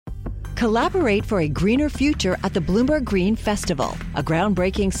Collaborate for a greener future at the Bloomberg Green Festival, a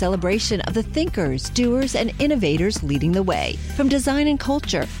groundbreaking celebration of the thinkers, doers, and innovators leading the way. From design and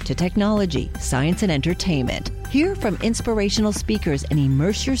culture to technology, science, and entertainment. Hear from inspirational speakers and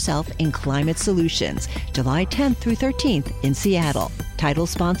immerse yourself in climate solutions. July 10th through 13th in Seattle. Title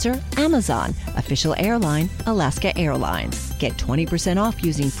sponsor, Amazon. Official airline, Alaska Airlines. Get 20% off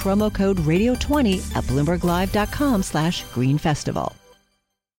using promo code radio20 at bloomberglive.com/greenfestival.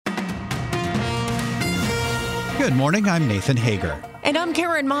 Good morning, I'm Nathan Hager. And I'm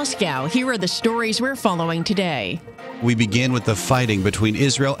Karen Moscow. Here are the stories we're following today. We begin with the fighting between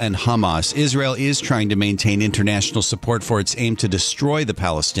Israel and Hamas. Israel is trying to maintain international support for its aim to destroy the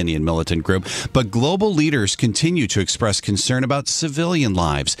Palestinian militant group, but global leaders continue to express concern about civilian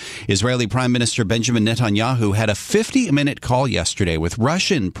lives. Israeli Prime Minister Benjamin Netanyahu had a 50-minute call yesterday with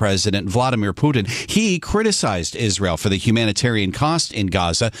Russian President Vladimir Putin. He criticized Israel for the humanitarian cost in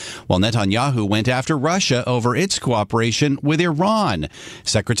Gaza, while Netanyahu went after Russia over its cooperation with Iran.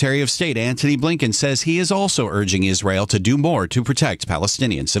 Secretary of State Antony Blinken says he is also urging Israel to do more to protect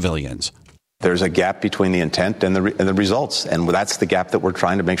Palestinian civilians. There's a gap between the intent and the results, and that's the gap that we're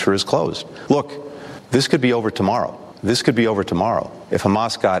trying to make sure is closed. Look, this could be over tomorrow. This could be over tomorrow if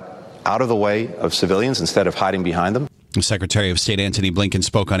Hamas got out of the way of civilians instead of hiding behind them. Secretary of State Antony Blinken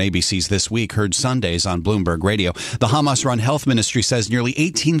spoke on ABC's This Week, heard Sundays on Bloomberg Radio. The Hamas-run health ministry says nearly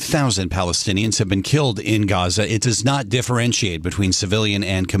 18,000 Palestinians have been killed in Gaza. It does not differentiate between civilian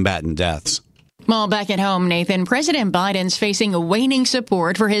and combatant deaths. Well, back at home, Nathan, President Biden's facing a waning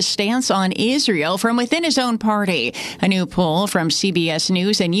support for his stance on Israel from within his own party. A new poll from CBS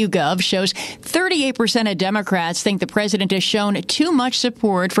News and YouGov shows 38% of Democrats think the president has shown too much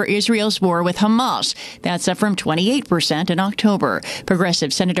support for Israel's war with Hamas. That's up from 28% in October.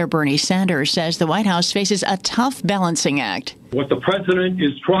 Progressive Senator Bernie Sanders says the White House faces a tough balancing act. What the president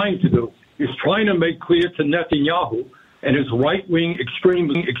is trying to do is trying to make clear to Netanyahu and his right-wing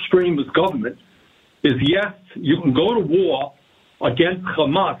extremist government is, yes, you can go to war against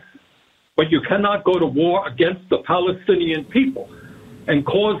Hamas, but you cannot go to war against the Palestinian people and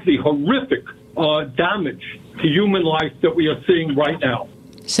cause the horrific damage to human life that we are seeing right now.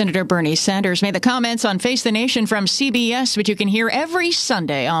 Senator Bernie Sanders made the comments on Face the Nation from CBS, which you can hear every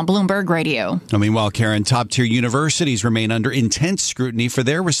Sunday on Bloomberg Radio. Meanwhile, Karen, top-tier universities remain under intense scrutiny for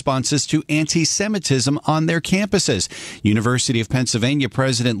their responses to anti-Semitism on their campuses. University of Pennsylvania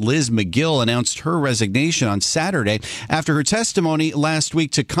President Liz McGill announced her resignation on Saturday after her testimony last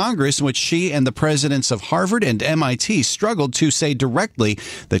week to Congress, in which she and the presidents of Harvard and MIT struggled to say directly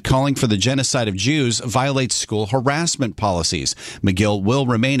that calling for the genocide of Jews violates school harassment policies. McGill will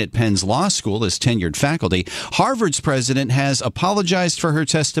remain at Penn's law school as tenured faculty. Harvard's president has apologized for her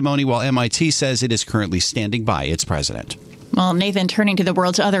testimony, while MIT says it is currently standing by its president. Well, Nathan, turning to the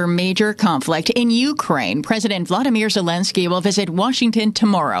world's other major conflict in Ukraine, President Vladimir Zelenskiy will visit Washington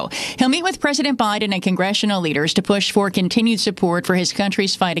tomorrow. He'll meet with President Biden and congressional leaders to push for continued support for his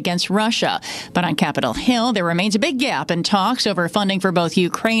country's fight against Russia. But on Capitol Hill, there remains a big gap in talks over funding for both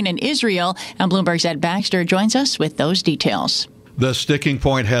Ukraine and Israel. And Bloomberg's Ed Baxter joins us with those details. The sticking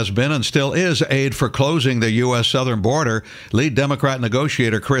point has been and still is aid for closing the U.S. southern border. Lead Democrat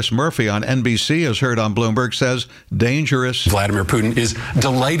negotiator Chris Murphy on NBC, as heard on Bloomberg, says dangerous. Vladimir Putin is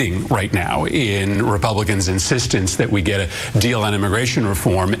delighting right now in Republicans' insistence that we get a deal on immigration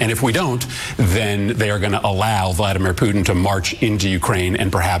reform. And if we don't, then they are going to allow Vladimir Putin to march into Ukraine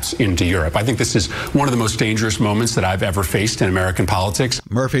and perhaps into Europe. I think this is one of the most dangerous moments that I've ever faced in American politics.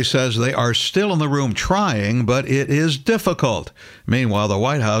 Murphy says they are still in the room trying, but it is difficult. Meanwhile, the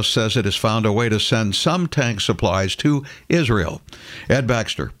White House says it has found a way to send some tank supplies to Israel. Ed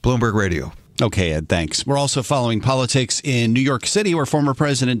Baxter, Bloomberg Radio. Okay, Ed, thanks. We're also following politics in New York City, where former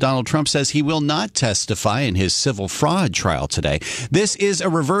President Donald Trump says he will not testify in his civil fraud trial today. This is a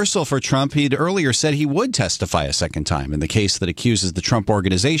reversal for Trump. He'd earlier said he would testify a second time in the case that accuses the Trump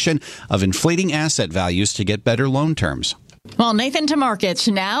Organization of inflating asset values to get better loan terms. Well, Nathan, to markets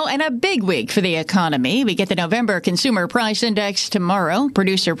now, and a big week for the economy. We get the November Consumer Price Index tomorrow.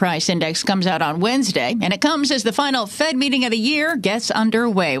 Producer Price Index comes out on Wednesday, and it comes as the final Fed meeting of the year gets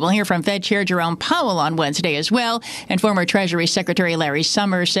underway. We'll hear from Fed Chair Jerome Powell on Wednesday as well, and former Treasury Secretary Larry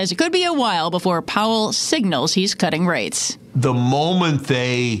Summers says it could be a while before Powell signals he's cutting rates. The moment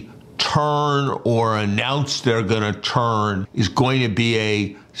they turn or announce they're going to turn is going to be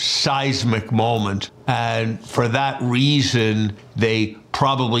a seismic moment. And for that reason, they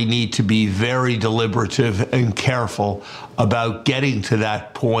probably need to be very deliberative and careful about getting to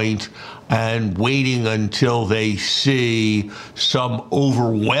that point and waiting until they see some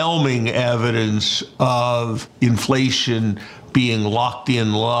overwhelming evidence of inflation being locked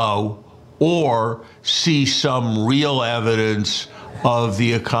in low or see some real evidence of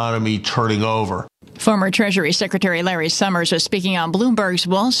the economy turning over. Former Treasury Secretary Larry Summers was speaking on Bloomberg's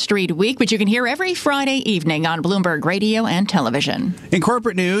Wall Street Week, which you can hear every Friday evening on Bloomberg Radio and television. In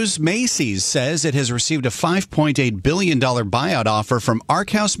corporate news, Macy's says it has received a $5.8 billion buyout offer from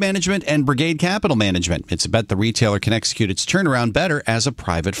Ark House Management and Brigade Capital Management. It's a bet the retailer can execute its turnaround better as a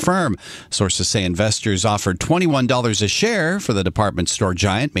private firm. Sources say investors offered $21 a share for the department store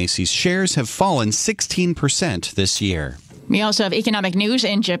giant. Macy's shares have fallen 16% this year. We also have economic news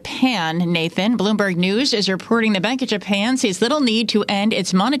in Japan, Nathan. Bloomberg News is reporting the Bank of Japan sees little need to end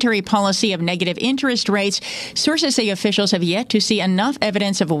its monetary policy of negative interest rates. Sources say officials have yet to see enough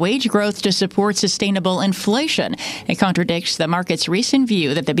evidence of wage growth to support sustainable inflation. It contradicts the market's recent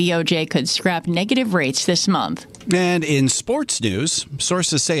view that the BOJ could scrap negative rates this month. And in sports news,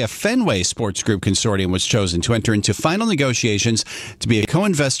 sources say a Fenway Sports Group consortium was chosen to enter into final negotiations to be a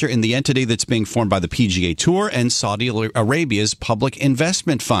co-investor in the entity that's being formed by the PGA Tour and Saudi Arabia's Public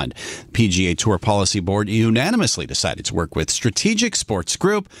Investment Fund. The PGA Tour Policy Board unanimously decided to work with Strategic Sports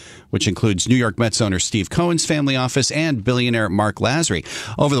Group, which includes New York Mets owner Steve Cohen's family office and billionaire Mark Lasry.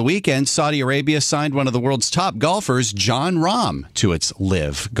 Over the weekend, Saudi Arabia signed one of the world's top golfers, Jon Rahm, to its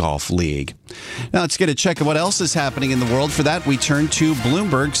LIV Golf League. Now let's get a check of what else is happening in the world. For that, we turn to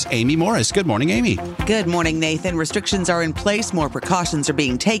Bloomberg's Amy Morris. Good morning, Amy. Good morning, Nathan. Restrictions are in place. More precautions are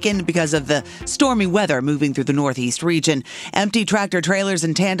being taken because of the stormy weather moving through the Northeast region. Empty tractor trailers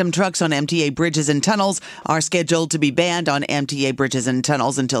and tandem trucks on MTA bridges and tunnels are scheduled to be banned on MTA bridges and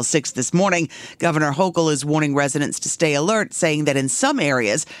tunnels until 6 this morning. Governor Hochul is warning residents to stay alert, saying that in some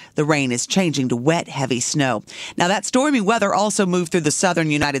areas, the rain is changing to wet, heavy snow. Now, that stormy weather also moved through the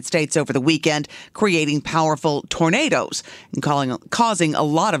southern United States over the weekend, creating powerful tornadoes and causing a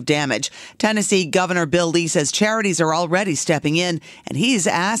lot of damage. Tennessee Governor Bill Lee says charities are already stepping in, and he's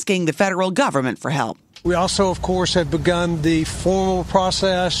asking the federal government for help. We also, of course, have begun the formal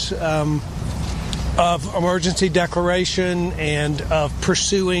process of emergency declaration and of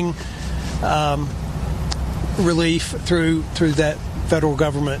pursuing relief through that federal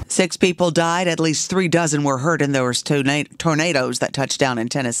government. 6 people died. At least 3 dozen were hurt in those tornadoes that touched down in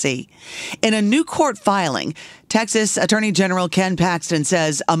Tennessee. In a new court filing, Texas Attorney General Ken Paxton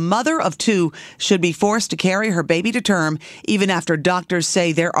says a mother of 2 should be forced to carry her baby to term even after doctors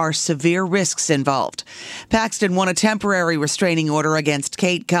say there are severe risks involved. Paxton won a temporary restraining order against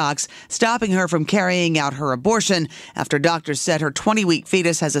Kate Cox, stopping her from carrying out her abortion after doctors said her 20-week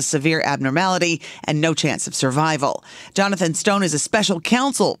fetus has a severe abnormality and no chance of survival. Jonathan Stone is a special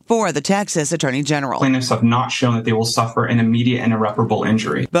counsel for the Texas Attorney General. Plaintiffs have not shown that they will suffer an immediate and irreparable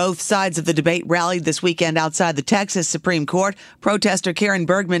injury. Both sides of the debate rallied this weekend outside the Texas Supreme Court. Protester Karen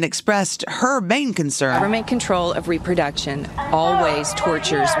Bergman expressed her main concern. Government control of reproduction always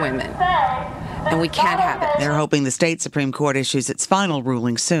tortures women, and we can't have it. They're hoping the state Supreme Court issues its final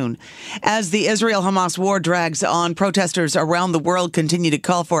ruling soon. As the Israel-Hamas war drags on, protesters around the world continue to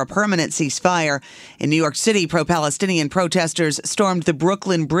call for a permanent ceasefire. In New York City, pro-Palestinian protesters stormed the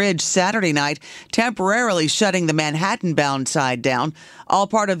Brooklyn Bridge Saturday night, temporarily shutting the Manhattan-bound side down, all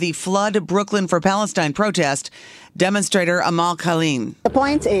part of the Flood Brooklyn for Palestine protest. Demonstrator Amal Khalin. The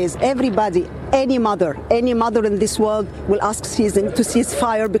point is everybody, any mother in this world will ask to cease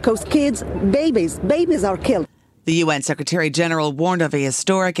fire because kids, babies are killed. The UN Secretary General warned of a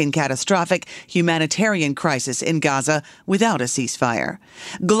historic and catastrophic humanitarian crisis in Gaza without a ceasefire.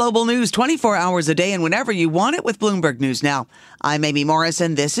 Global news 24 hours a day and whenever you want it with Bloomberg News Now. I'm Amy Morris,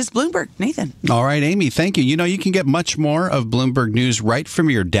 and this is Bloomberg. Nathan. All right, Amy, thank you. You know, you can get much more of Bloomberg News right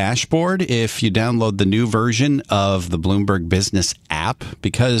from your dashboard if you download the new version of the Bloomberg Business app,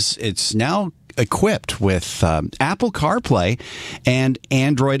 because it's now equipped with Apple CarPlay and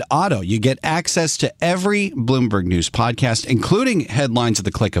Android Auto. You get access to every Bloomberg News podcast, including headlines at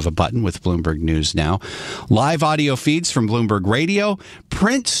the click of a button with Bloomberg News Now, live audio feeds from Bloomberg Radio,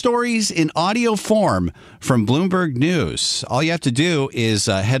 print stories in audio form from Bloomberg News. All you have to do is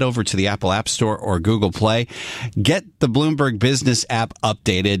head over to the Apple App Store or Google Play, get the Bloomberg Business app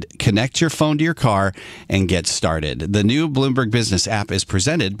updated, connect your phone to your car, and get started. The new Bloomberg Business app is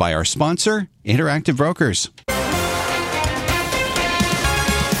presented by our sponsor, Interactive Brokers.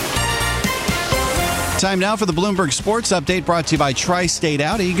 Time now for the Bloomberg Sports Update, brought to you by Tri-State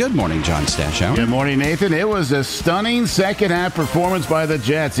Audi. Good morning, John Stashower. Good morning, Nathan. It was a stunning second-half performance by the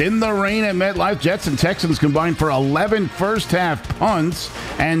Jets. In the rain at MetLife, Jets and Texans combined for 11 first-half punts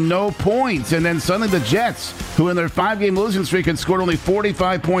and no points. And then suddenly the Jets, who in their 5-game losing streak had scored only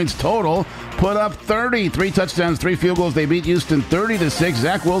 45 points total, put up 30. 3 touchdowns, 3 field goals. They beat Houston 30-6.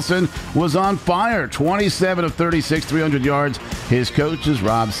 Zach Wilson was on fire. 27 of 36, 300 yards. His coach is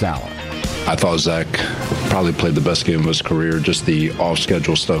Rob Saleh. I thought Zach probably played the best game of his career. Just the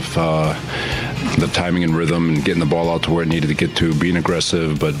off-schedule stuff, the timing and rhythm, and getting the ball out to where it needed to get to, being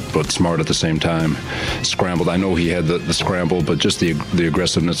aggressive but smart at the same time. Scrambled. I know he had the scramble, but just the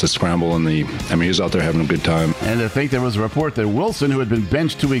aggressiveness, the scramble, and he was out there having a good time. And I think there was a report that Wilson, who had been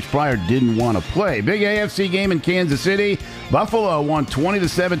benched 2 weeks prior, didn't want to play. Big AFC game in Kansas City. Buffalo won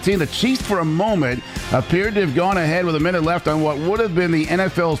 20-17. The Chiefs, for a moment, appeared to have gone ahead with a minute left on what would have been the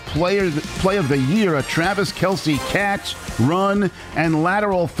NFL's play of the year, a Travis Kelce catch, run, and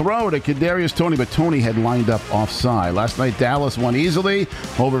lateral throw to Kadarius Toney, but Toney had lined up offside. Last night, Dallas won easily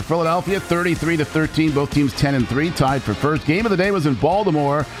over Philadelphia, 33-13. Both teams 10-3, tied for first. Game of the day was in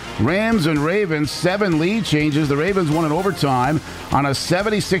Baltimore. Rams and Ravens, 7 lead changes. The Ravens won in overtime on a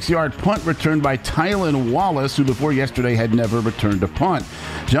 76-yard punt returned by Tylan Wallace, who before yesterday had never returned a punt.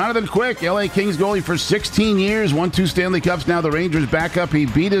 Jonathan Quick, LA Kings goalie for 16 years, won 2 Stanley Cups. Now the Rangers back up. He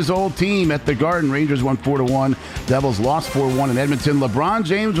beat his old team at the Garden. Rangers won 4-1. Devils lost 4-1 in Edmonton. LeBron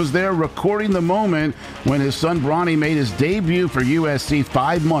James was there recording the moment when his son Bronny made his debut for USC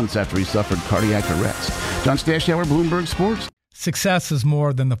 5 months after he suffered cardiac arrest. John Stashower, Bloomberg Sports. Success is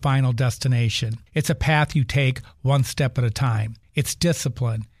more than the final destination. It's a path you take one step at a time. It's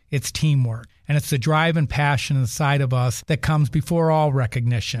discipline. It's teamwork. And it's the drive and passion inside of us that comes before all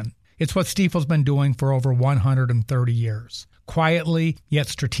recognition. It's what Stifel's been doing for over 130 years. Quietly, yet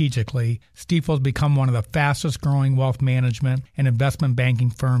strategically, Stifel's become one of the fastest-growing wealth management and investment banking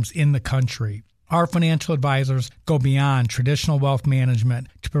firms in the country. Our financial advisors go beyond traditional wealth management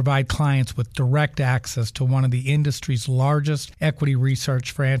to provide clients with direct access to one of the industry's largest equity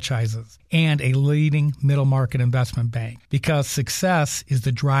research franchises and a leading middle-market investment bank, because success is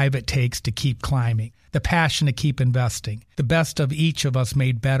the drive it takes to keep climbing, the passion to keep investing, the best of each of us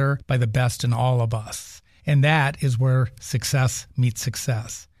made better by the best in all of us. And that is where success meets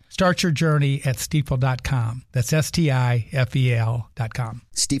success. Start your journey at Stifel.com. That's STIFEL.com.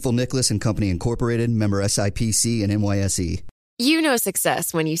 Stifel Nicholas and Company Incorporated, member SIPC and NYSE. You know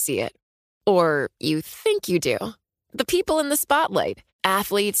success when you see it. Or you think you do. The people in the spotlight.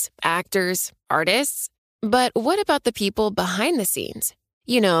 Athletes, actors, artists. But what about the people behind the scenes?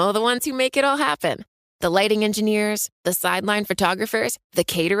 You know, the ones who make it all happen. The lighting engineers, the sideline photographers, the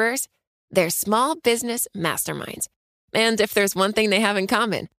caterers. They're small business masterminds. And if there's one thing they have in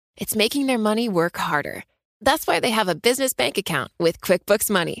common, it's making their money work harder. That's why they have a business bank account with QuickBooks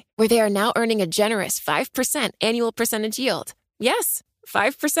Money, where they are now earning a generous 5% annual percentage yield. Yes,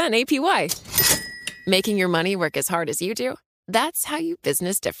 5% APY. Making your money work as hard as you do? That's how you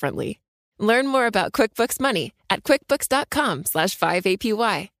business differently. Learn more about QuickBooks Money at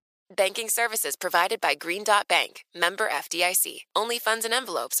QuickBooks.com/5APY. Banking services provided by Green Dot Bank, member FDIC. Only funds and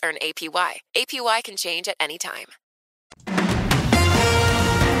envelopes earn APY. APY can change at any time.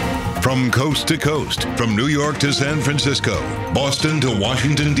 From coast to coast, from New York to San Francisco, Boston to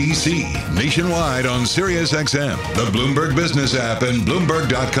Washington, D.C., nationwide on SiriusXM, the Bloomberg Business app, and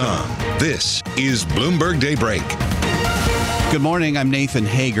Bloomberg.com. This is Bloomberg Daybreak. Good morning, I'm Nathan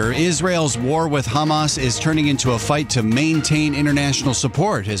Hager. Israel's war with Hamas is turning into a fight to maintain international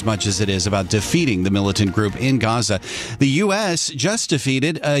support as much as it is about defeating the militant group in Gaza. The U.S. just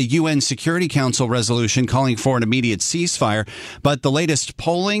defeated a UN Security Council resolution calling for an immediate ceasefire, but the latest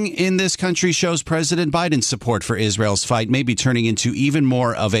polling in this country shows President Biden's support for Israel's fight may be turning into even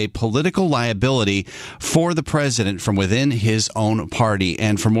more of a political liability for the president from within his own party.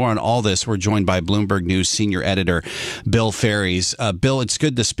 And for more on all this, we're joined by Bloomberg News senior editor Bill Ferry. Bill, it's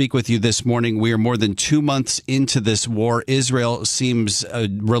good to speak with you this morning. We are more than 2 months into this war. Israel seems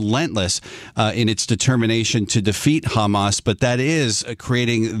relentless in its determination to defeat Hamas, but that is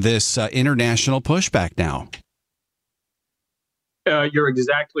creating this international pushback now. You're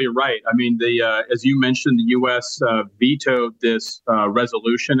exactly right. I mean, as you mentioned, the U.S. vetoed this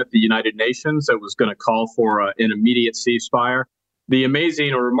resolution at the United Nations that was going to call for an immediate ceasefire. The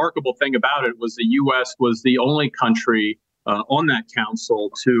amazing or remarkable thing about it was the U.S. was the only country on that council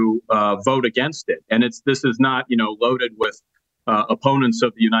to vote against it, and this is not loaded with opponents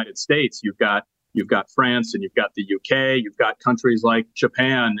of the United States. You've got France and you've got the UK. You've got countries like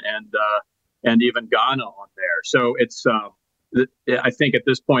Japan and even Ghana on there. So it's I think at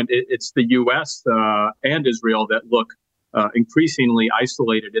this point it's the U.S. And Israel that look increasingly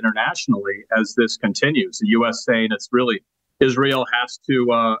isolated internationally as this continues. The U.S. saying it's really Israel has to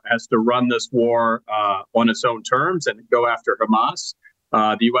run this war on its own terms and go after Hamas.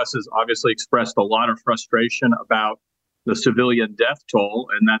 The U.S. has obviously expressed a lot of frustration about the civilian death toll,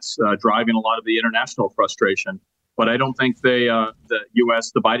 and that's driving a lot of the international frustration. But I don't think the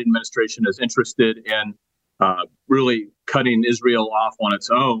U.S., the Biden administration, is interested in really cutting Israel off on its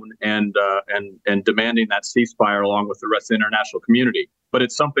own and demanding that ceasefire along with the rest of the international community. But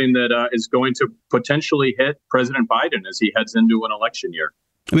it's something that is going to potentially hit President Biden as he heads into an election year.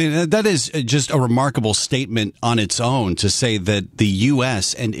 I mean, that is just a remarkable statement on its own, to say that the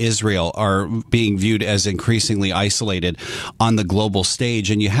U.S. and Israel are being viewed as increasingly isolated on the global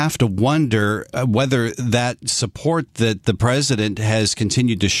stage. And you have to wonder whether that support that the president has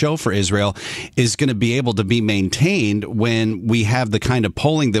continued to show for Israel is going to be able to be maintained when we have the kind of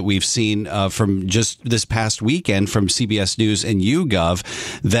polling that we've seen from just this past weekend from CBS News and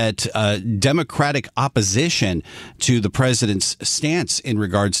YouGov, that Democratic opposition to the president's stance in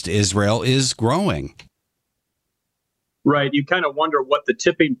regards to Israel is growing. Right. You kind of wonder what the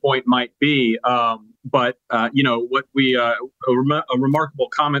tipping point might be. But what we a remarkable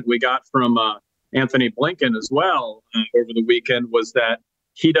comment we got from Anthony Blinken as well over the weekend was that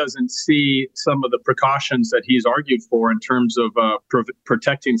he doesn't see some of the precautions that he's argued for in terms of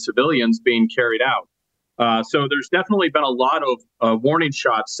protecting civilians being carried out. So there's definitely been a lot of warning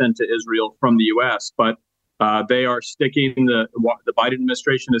shots sent to Israel from the U.S., but they are sticking. The Biden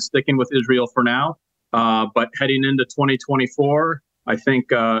administration is sticking with Israel for now. But heading into 2024, I think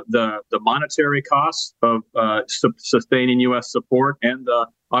the monetary costs of sustaining U.S. support and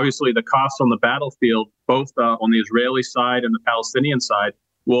obviously the costs on the battlefield, both on the Israeli side and the Palestinian side,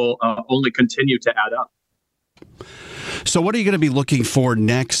 will only continue to add up. So what are you going to be looking for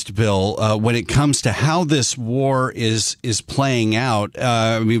next, Bill, when it comes to how this war is playing out?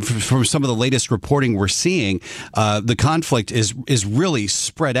 I mean, from some of the latest reporting we're seeing, the conflict is really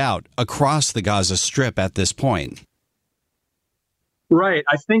spread out across the Gaza Strip at this point. Right.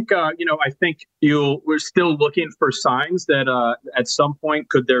 I think, we're still looking for signs that at some point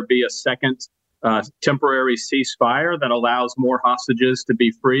could there be a second temporary ceasefire that allows more hostages to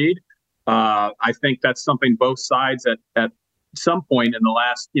be freed. I think that's something both sides at some point in the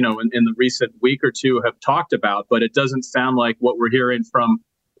last, in the recent week or two have talked about, but it doesn't sound like what we're hearing from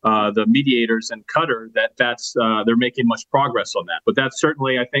the mediators in Qatar that's they're making much progress on that. But that's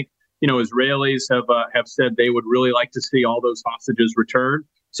certainly, I think, Israelis have said they would really like to see all those hostages returned.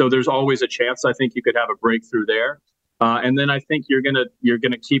 So there's always a chance. I think you could have a breakthrough there. And then I think you're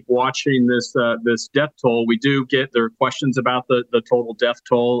gonna keep watching this death toll. There are questions about the total death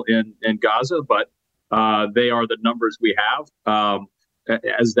toll in Gaza, but they are the numbers we have.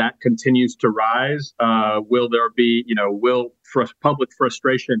 As that continues to rise, will public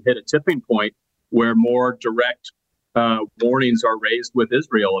frustration hit a tipping point where more direct warnings are raised with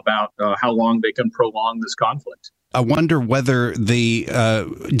Israel about how long they can prolong this conflict? I wonder whether the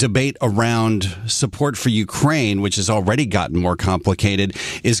debate around support for Ukraine, which has already gotten more complicated,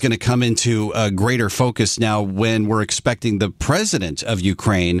 is going to come into a greater focus now when we're expecting the president of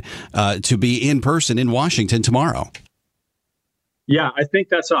Ukraine to be in person in Washington tomorrow. Yeah, I think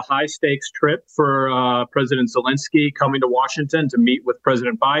that's a high stakes trip for President Zelenskiy coming to Washington to meet with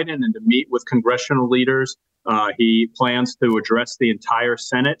President Biden and to meet with congressional leaders. He plans to address the entire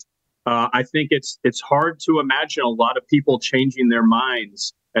Senate. I think it's hard to imagine a lot of people changing their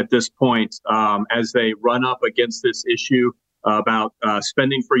minds at this point as they run up against this issue about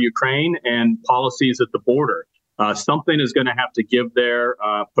spending for Ukraine and policies at the border. Something is going to have to give there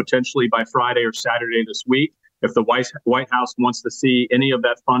potentially by Friday or Saturday this week if the White House wants to see any of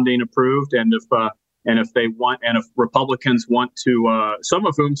that funding approved, and if Republicans want to, some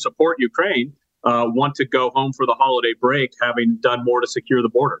of whom support Ukraine, want to go home for the holiday break, having done more to secure the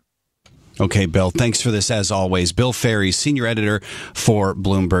border. Okay, Bill, thanks for this as always. Bill Ferry, senior editor for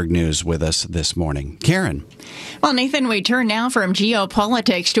Bloomberg News, with us this morning. Karen. Well, Nathan, we turn now from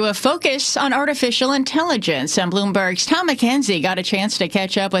geopolitics to a focus on artificial intelligence. And Bloomberg's Tom McKenzie got a chance to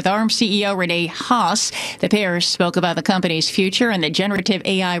catch up with ARM CEO Rene Haas. The pair spoke about the company's future and the generative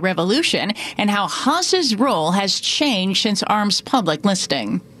AI revolution and how Haas's role has changed since ARM's public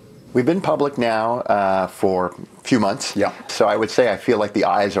listing. We've been public now for a few months. Yeah. So I would say I feel like the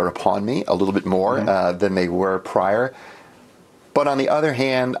eyes are upon me a little bit more than they were prior. But on the other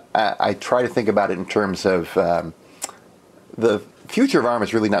hand, I try to think about it in terms of the future of ARM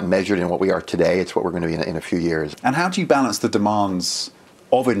is really not measured in what we are today. It's what we're going to be in a few years. And how do you balance the demands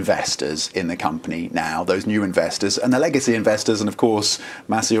of investors in the company now, those new investors, and the legacy investors, and of course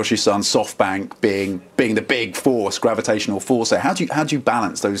Masayoshi Son, SoftBank being the big force, gravitational force there? How do you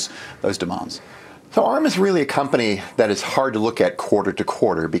balance those demands? So ARM is really a company that is hard to look at quarter to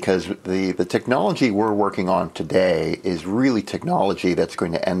quarter because the technology we're working on today is really technology that's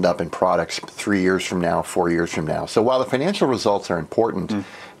going to end up in products 3 years from now, 4 years from now. So while the financial results are important,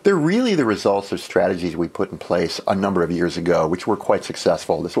 They're really the results of strategies we put in place a number of years ago, which were quite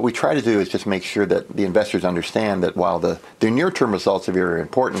successful. What we try to do is just make sure that the investors understand that while the near-term results are very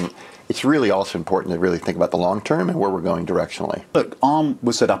important, it's really also important to really think about the long term and where we're going directionally. Look, ARM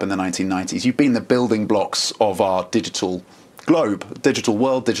was set up in the 1990s. You've been the building blocks of our digital globe, digital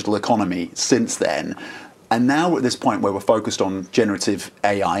world, digital economy since then. And now we're at this point where we're focused on generative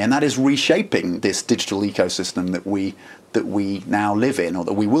AI, and that is reshaping this digital ecosystem that we now live in, or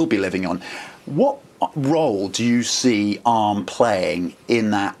that we will be living on. What role do you see ARM playing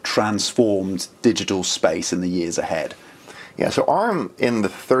in that transformed digital space in the years ahead? Yeah, so ARM in the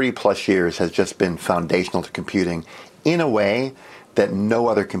 30 plus years has just been foundational to computing in a way that no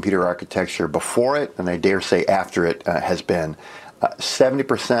other computer architecture before it, and I dare say after it, has been.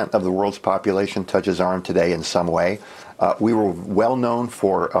 70% of the world's population touches ARM today in some way. We were well known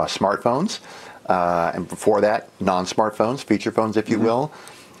for smartphones, and before that, non-smartphones, feature phones, if you will.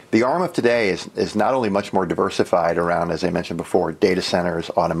 The ARM of today is not only much more diversified around, as I mentioned before, data centers,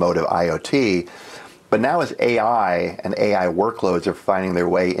 automotive, IoT, but now as AI and AI workloads are finding their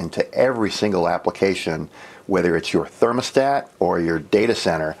way into every single application, whether it's your thermostat or your data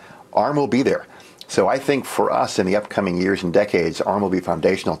center, ARM will be there. So I think for us in the upcoming years and decades, ARM will be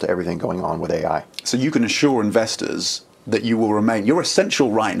foundational to everything going on with AI. So you can assure investors that you will remain, you're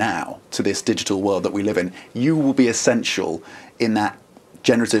essential right now to this digital world that we live in. You will be essential in that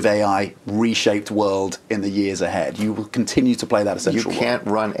generative AI reshaped world in the years ahead. You will continue to play that essential role. You can't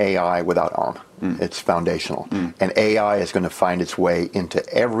run AI without ARM. It's foundational. And AI is going to find its way into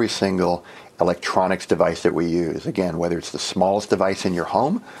every single electronics device that we use. Again, whether it's the smallest device in your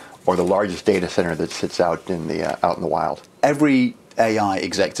home or the largest data center that sits out in the wild. Every AI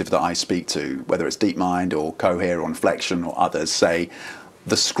executive that I speak to, whether it's DeepMind or Cohere or Inflection or others, say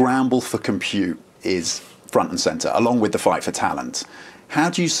the scramble for compute is front and center, along with the fight for talent.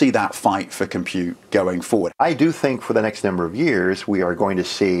 How do you see that fight for compute going forward? I do think for the next number of years, we are going to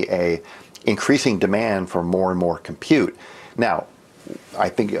see a increasing demand for more and more compute. Now, I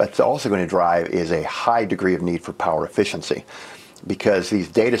think what's also going to drive is a high degree of need for power efficiency, because these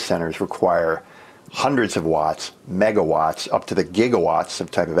data centers require hundreds of watts, megawatts, up to the gigawatts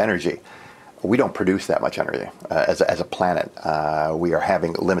of type of energy. We don't produce that much energy as a planet. We are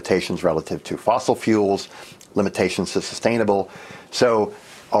having limitations relative to fossil fuels, limitations to sustainable. So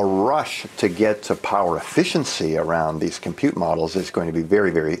a rush to get to power efficiency around these compute models is going to be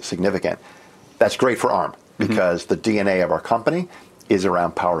very, very significant. That's great for ARM, because the DNA of our company is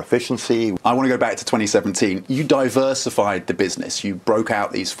around power efficiency. I want to go back to 2017. You diversified the business. You broke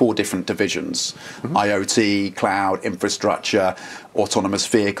out these 4 different divisions: IoT, cloud, infrastructure, autonomous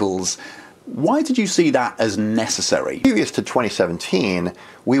vehicles. Why did you see that as necessary? Previous to 2017,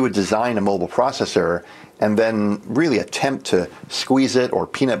 we would design a mobile processor and then really attempt to squeeze it or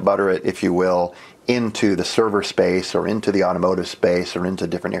peanut butter it, if you will, into the server space or into the automotive space or into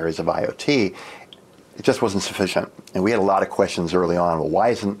different areas of IoT. It just wasn't sufficient. And we had a lot of questions early on.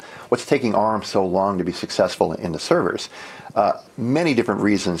 Well, what's taking ARM so long to be successful in the servers? Many different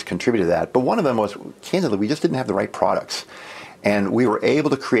reasons contributed to that. But one of them was, candidly, we just didn't have the right products. And we were able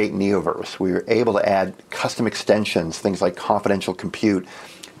to create Neoverse. We were able to add custom extensions, things like confidential compute,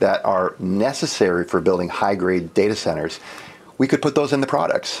 that are necessary for building high-grade data centers. We could put those in the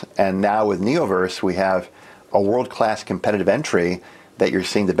products. And now with Neoverse, we have a world-class competitive entry that you're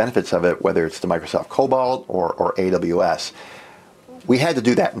seeing the benefits of it, whether it's the Microsoft Cobalt or AWS. We had to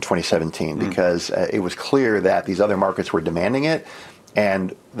do that in 2017 because it was clear that these other markets were demanding it,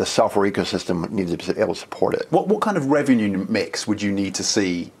 and the software ecosystem needed to be able to support it. What kind of revenue mix would you need to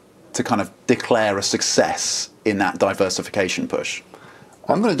see to kind of declare a success in that diversification push?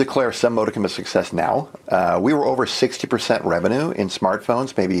 I'm going to declare some modicum of success now. We were over 60% revenue in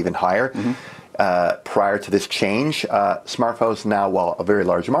smartphones, maybe even higher. Prior to this change, smartphones now, while a very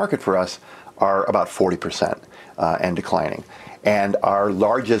large market for us, are about 40% and declining. And our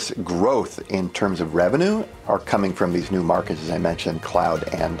largest growth in terms of revenue are coming from these new markets, as I mentioned, cloud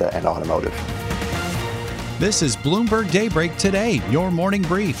and automotive. This is Bloomberg Daybreak Today, your morning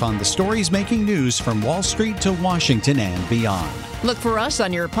brief on the stories making news from Wall Street to Washington and beyond. Look for us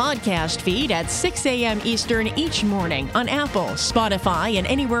on your podcast feed at 6 a.m. Eastern each morning on Apple, Spotify, and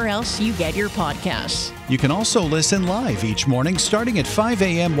anywhere else you get your podcasts. You can also listen live each morning starting at 5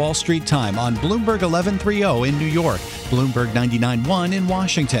 a.m. Wall Street time on Bloomberg 1130 in New York, Bloomberg 99.1 in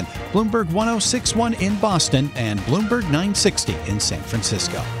Washington, Bloomberg 106.1 in Boston, and Bloomberg 960 in San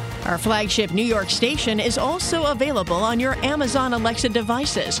Francisco. Our flagship New York station is also available on your Amazon Alexa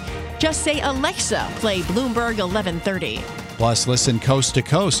devices. Just say, Alexa, play Bloomberg 1130. Plus, listen coast to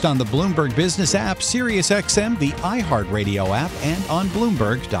coast on the Bloomberg Business app, Sirius XM, the iHeartRadio app, and on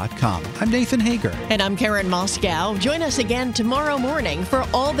Bloomberg.com. I'm Nathan Hager. And I'm Karen Moscow. Join us again tomorrow morning for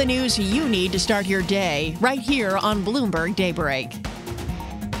all the news you need to start your day right here on Bloomberg Daybreak.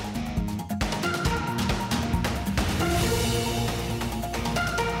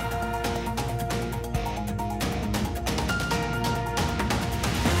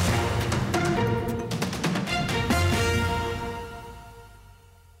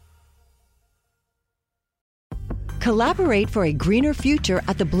 Collaborate for a greener future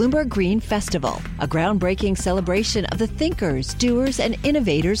at the Bloomberg Green Festival, a groundbreaking celebration of the thinkers, doers, and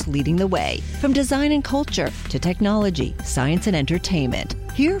innovators leading the way. From design and culture to technology, science, and entertainment.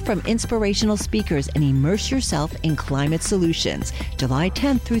 Hear from inspirational speakers and immerse yourself in climate solutions. July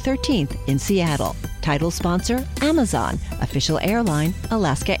 10th through 13th in Seattle. Title sponsor, Amazon. Official airline,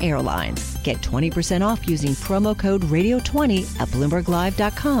 Alaska Airlines. Get 20% off using promo code RADIO20 at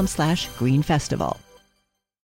BloombergLive.com/Green Festival.